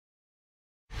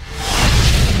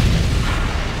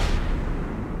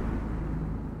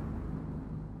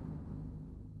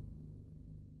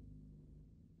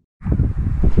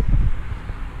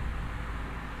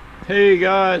Hey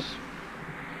guys,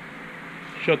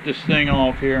 shut this thing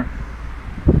off here.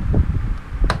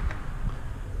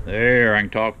 There, I can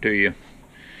talk to you.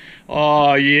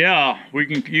 Yeah,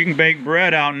 you can bake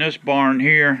bread out in this barn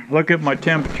here. Look at my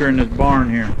temperature in this barn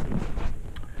here.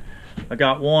 I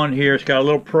got one here. It's got a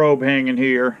little probe hanging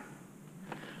here.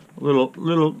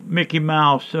 Little Mickey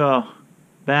Mouse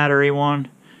battery one.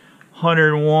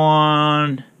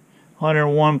 101,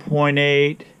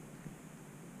 101.8,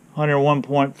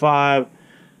 101.5,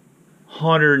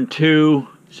 102.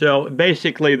 So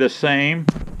basically the same.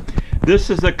 This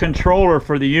is the controller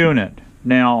for the unit.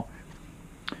 Now,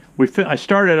 my son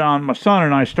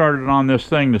and I started on this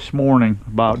thing this morning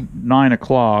about 9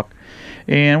 o'clock.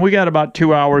 And we got about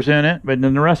 2 hours in it, but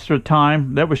then the rest of the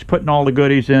time, that was putting all the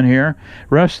goodies in here.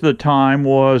 Rest of the time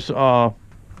was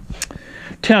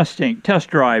test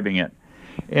driving it.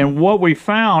 And what we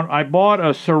found, I bought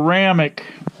a ceramic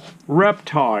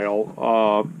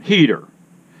reptile heater.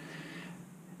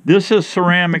 This is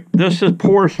ceramic, this is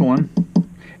porcelain,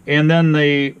 and then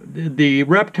the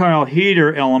reptile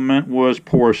heater element was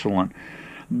porcelain.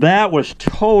 That was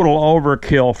total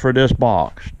overkill for this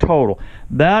box, total.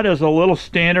 That is a little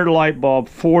standard light bulb,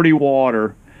 40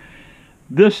 water.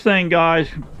 This thing, guys,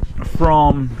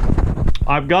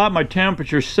 I've got my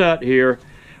temperature set here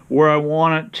where I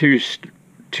want it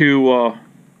to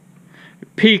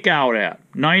peak out at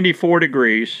 94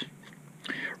 degrees.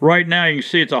 Right now you can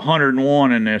see it's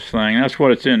 101 in this thing. That's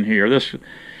what it's in here.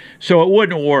 So it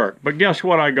wouldn't work. But guess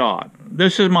what I got?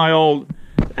 This is my old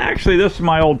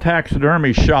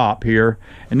taxidermy shop here,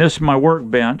 and this is my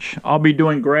workbench. I'll be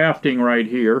doing grafting right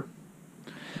here.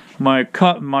 Some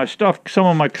of my stuff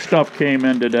came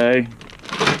in today.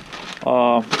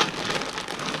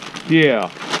 Yeah,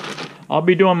 I'll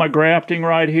be doing my grafting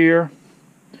right here.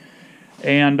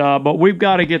 And but we've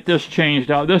got to get this changed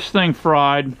out. This thing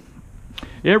fried.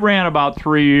 It ran about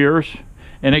 3 years,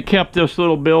 and it kept this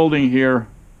little building here.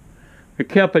 It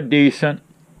kept a decent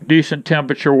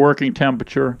temperature, working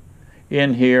temperature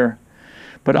in here.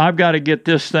 But I've got to get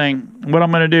this thing. What I'm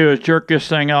going to do is jerk this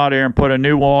thing out here and put a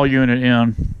new wall unit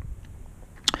in.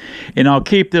 And I'll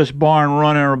keep this barn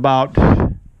running about,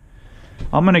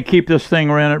 I'm going to keep this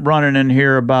thing running in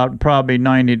here about probably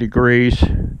 90 degrees.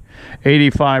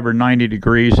 85 or 90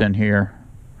 degrees in here.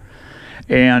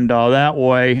 And that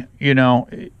way, you know,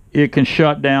 it can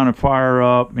shut down and fire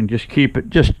up and just keep it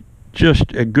just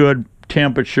a good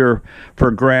temperature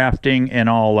for grafting and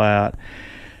all that.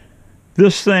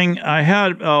 This thing, I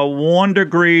had a 1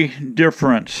 degree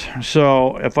difference.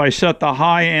 So if I set the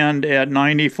high end at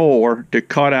 94 to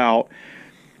cut out,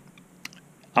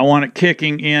 I want it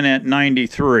kicking in at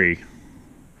 93.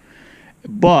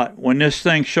 But when this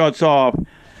thing shuts off,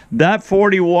 that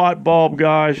 40 watt bulb,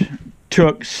 guys,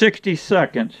 took 60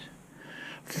 seconds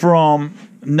from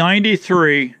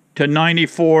 93 to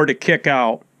 94 to kick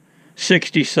out.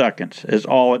 60 seconds is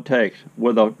all it takes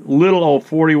with a little old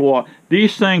 40 watt.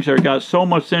 These things are got so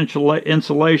much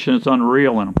insulation, it's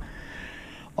unreal in them.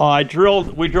 We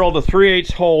drilled a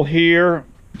 3/8 hole here.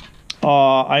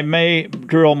 I may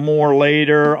drill more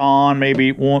later on,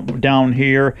 maybe one down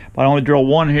here, but I only drill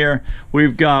one here.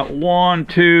 We've got 1,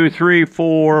 2, 3,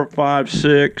 4, 5,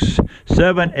 6,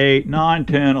 7, 8, 9,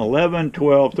 10, 11,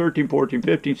 12, 13, 14,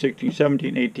 15, 16,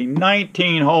 17, 18,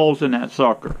 19 holes in that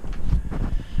sucker.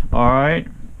 All right.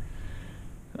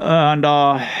 And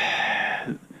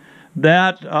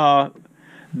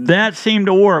that seemed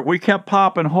to work. We kept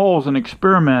popping holes and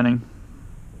experimenting.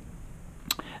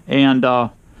 And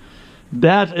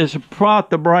that is about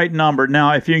the right number.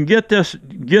 Now, if you can get this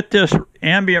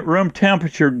ambient room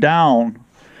temperature down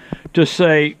to,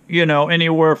 say, you know,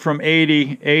 anywhere from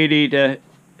 80 to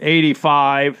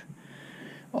 85,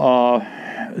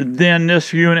 then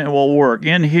this unit will work.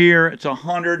 In here, it's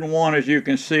 101, as you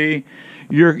can see.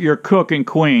 You're cooking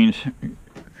queens.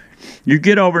 You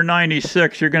get over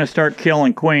 96, you're going to start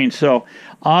killing queens. So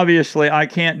obviously I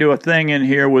can't do a thing in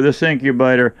here with this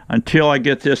incubator until I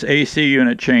get this AC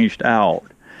unit changed out.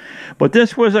 But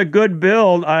this was a good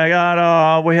build. I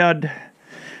got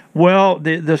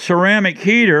the ceramic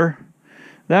heater,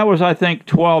 that was, I think,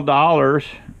 $12,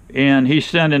 and he's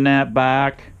sending that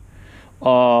back.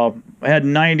 I had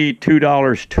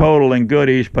 $92 total in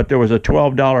goodies, but there was a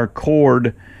 $12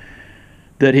 cord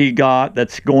that he got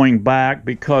that's going back,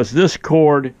 because this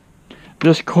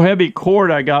heavy cord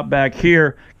I got back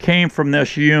here came from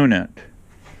this unit.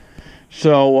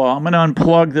 So I'm going to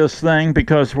unplug this thing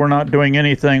because we're not doing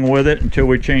anything with it until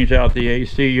we change out the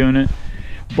AC unit.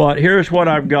 But here's what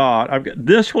I've got.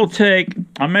 This will take,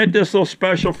 I made this little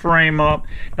special frame up.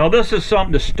 Now this is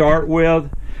something to start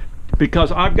with.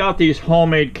 because I've got these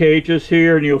homemade cages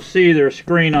here, and you'll see there's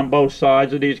screen on both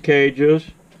sides of these cages.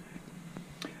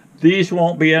 These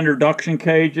won't be introduction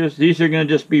cages. These are going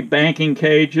to just be banking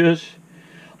cages.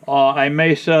 I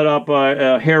may set up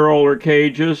hair roller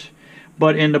cages,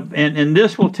 but and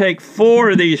this will take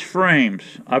 4 of these frames.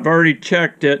 I've already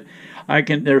checked it.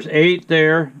 There's 8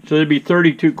 there, so there'd be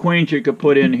 32 queens you could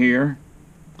put in here.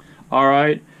 All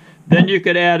right. Then you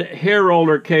could add hair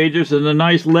roller cages and a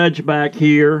nice ledge back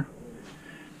here.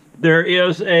 There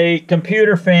is a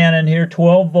computer fan in here,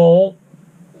 12 volt.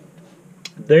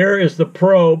 There is the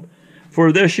probe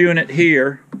for this unit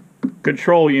here,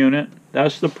 control unit.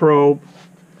 That's the probe.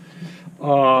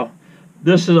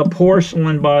 This is a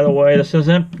porcelain, by the way. This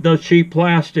isn't the cheap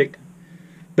plastic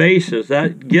bases.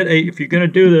 If you're going to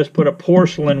do this, put a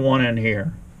porcelain one in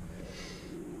here,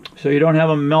 so you don't have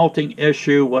a melting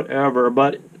issue, whatever.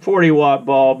 But 40-watt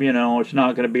bulb, you know, it's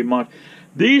not going to be much.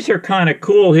 These are kind of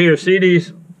cool here. See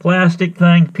these plastic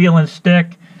things, peel and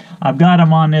stick? I've got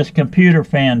them on this computer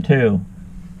fan too.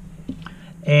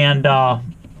 And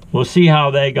we'll see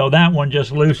how they go. That one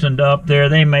just loosened up there.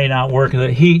 They may not work.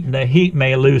 The heat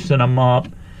may loosen them up.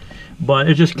 But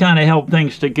it just kind of held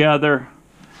things together.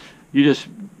 You just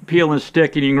peel and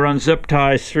stick and you can run zip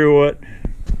ties through it.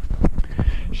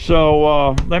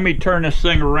 So let me turn this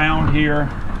thing around here.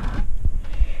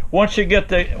 Once you guys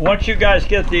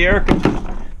get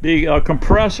the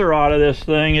compressor out of this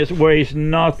thing, it weighs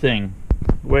nothing.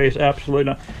 Weighs absolutely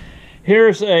nothing.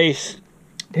 Here's a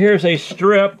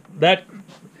strip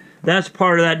that's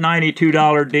part of that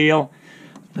 $92 deal.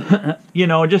 You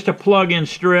know, just a plug-in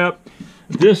strip.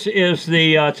 This is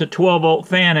it's a 12 volt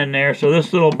fan in there, so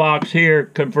this little box here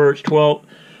converts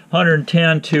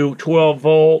 110 to 12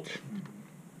 volt.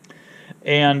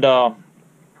 And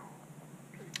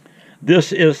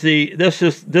this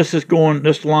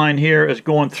line here is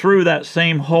going through that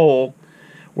same hole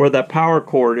where that power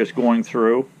cord is going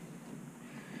through.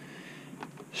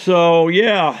 So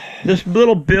yeah, this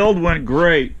little build went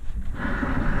great.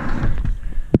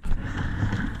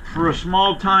 For a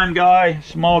small-time guy,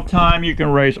 you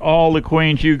can raise all the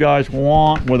queens you guys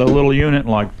want with a little unit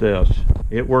like this.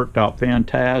 It worked out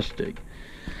fantastic.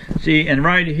 See, and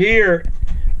right here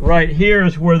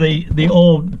is where the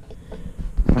old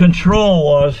control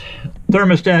was,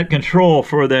 thermostat control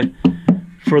for the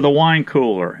wine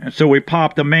cooler. And so we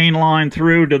popped the main line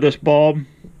through to this bulb,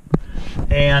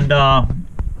 and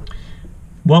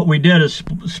what we did is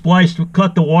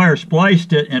cut the wire,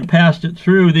 spliced it, and passed it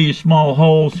through these small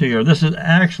holes here. This is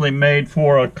actually made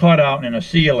for a cutout in a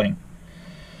ceiling.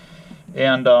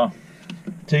 And so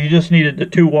you just needed the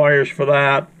 2 wires for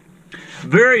that.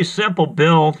 Very simple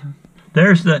build.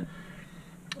 There's the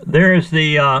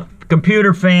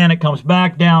computer fan. It comes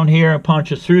back down here and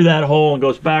punches through that hole and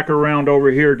goes back around over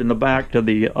here to the back to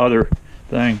the other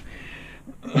thing.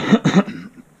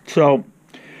 So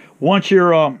once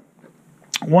your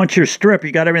strip,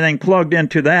 you got everything plugged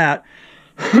into that,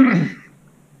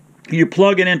 you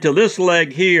plug it into this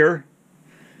leg here,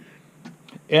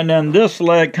 and then this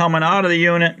leg coming out of the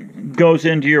unit goes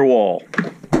into your wall.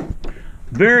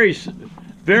 Very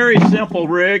simple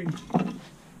rig.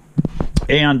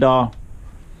 And so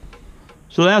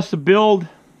that's the build.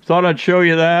 Thought I'd show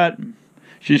you that.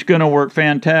 She's going to work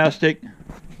fantastic.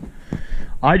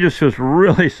 I just was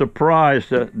really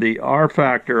surprised at the R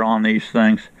factor on these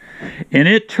things. And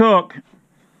it took,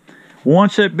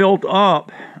 once it built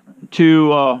up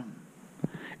to,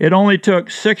 it only took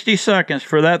 60 seconds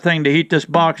for that thing to heat this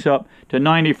box up to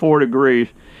 94 degrees.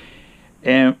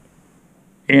 And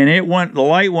the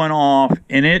light went off,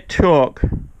 and it took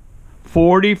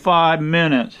 45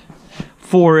 minutes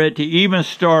for it to even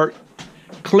start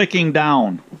clicking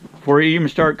down, for it to even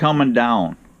start coming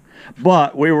down.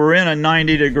 But we were in a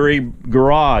 90-degree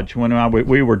garage when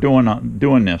we were doing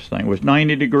this thing. It was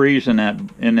 90 degrees in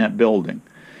that building.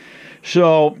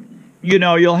 So, you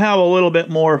know, you'll have a little bit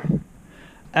more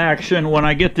action when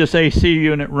I get this AC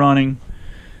unit running.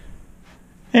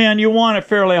 And you want it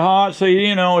fairly hot, so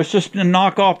you know, it's just to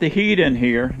knock off the heat in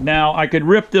here. Now, I could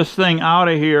rip this thing out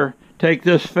of here, take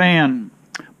this fan,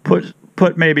 put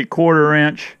maybe 1/4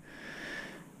 inch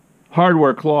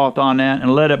hardware cloth on that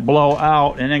and let it blow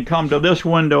out, and then come to this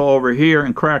window over here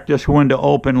and crack this window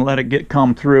open and let it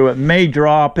come through. It may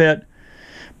drop it,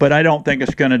 but I don't think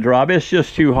it's going to drop. It's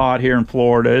just too hot here in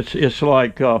Florida. It's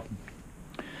like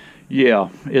yeah,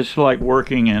 it's like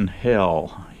working in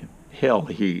hell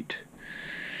heat.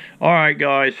 All right,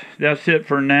 guys, that's it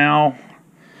for now.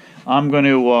 I'm going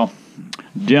to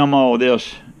demo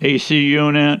this AC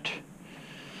unit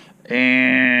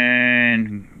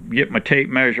and get my tape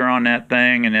measure on that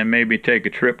thing, and then maybe take a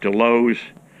trip to Lowe's,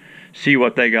 see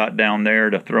what they got down there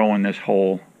to throw in this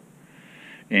hole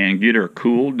and get her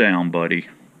cooled down, buddy.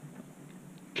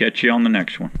 Catch you on the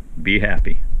next one. Be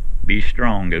happy. Be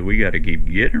strong, because we got to keep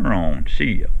getting her on.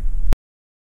 See ya.